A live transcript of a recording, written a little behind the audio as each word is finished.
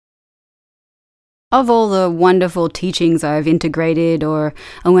of all the wonderful teachings I've integrated or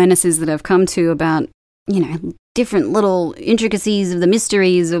awarenesses that I've come to about, different little intricacies of the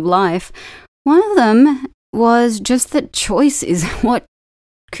mysteries of life, one of them was just that choice is what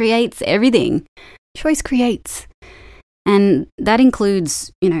creates everything. Choice creates. And that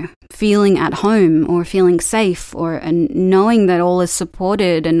includes, feeling at home or feeling safe and knowing that all is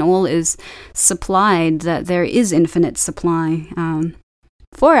supported and all is supplied, that there is infinite supply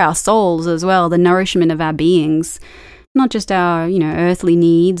for our souls as well, the nourishment of our beings, not just our, earthly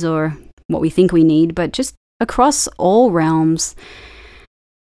needs or what we think we need, but just across all realms.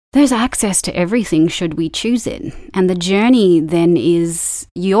 There's access to everything should we choose it. And the journey then is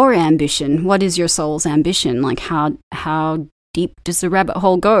your ambition. What is your soul's ambition? Like how deep does the rabbit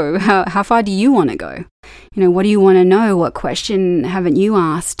hole go? How far do you want to go? What do you want to know? What question haven't you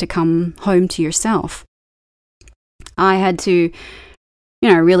asked to come home to yourself? I had to,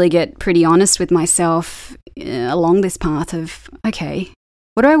 really get pretty honest with myself along this path of, okay,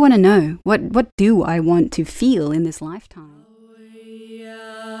 what do I want to know? What do I want to feel in this lifetime?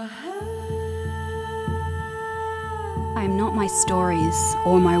 I am not my stories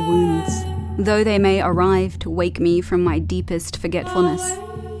or my wounds, though they may arrive to wake me from my deepest forgetfulness.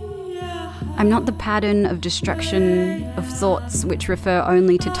 I'm not the pattern of destruction of thoughts which refer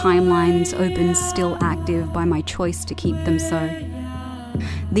only to timelines open still active by my choice to keep them so.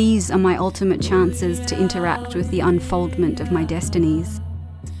 These are my ultimate chances to interact with the unfoldment of my destinies,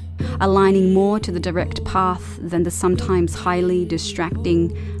 aligning more to the direct path than the sometimes highly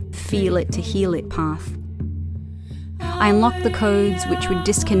distracting feel it to heal it path. I unlock the codes which would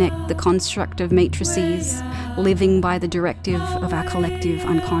disconnect the construct of matrices, living by the directive of our collective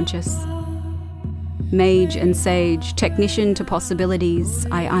unconscious. Mage and sage, technician to possibilities,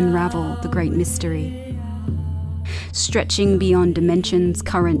 I unravel the great mystery. Stretching beyond dimensions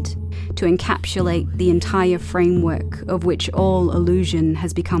current to encapsulate the entire framework of which all illusion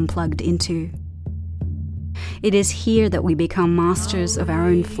has become plugged into. It is here that we become masters of our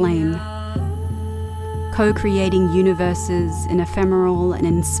own flame, co-creating universes in ephemeral and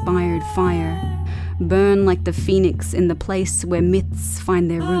inspired fire, burn like the phoenix in the place where myths find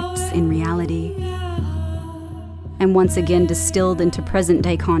their roots in reality, and once again distilled into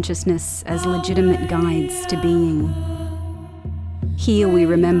present-day consciousness as legitimate guides to being. Here we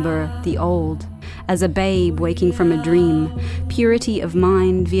remember the old, as a babe waking from a dream, purity of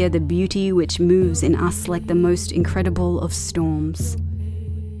mind via the beauty which moves in us like the most incredible of storms.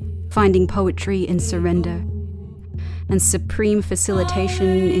 Finding poetry in surrender, and supreme facilitation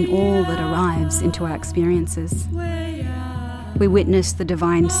in all that arrives into our experiences. We witness the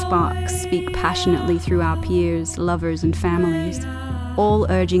divine sparks speak passionately through our peers, lovers, and families, all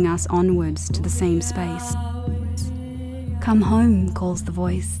urging us onwards to the same space. Come home, calls the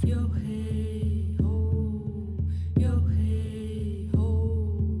voice.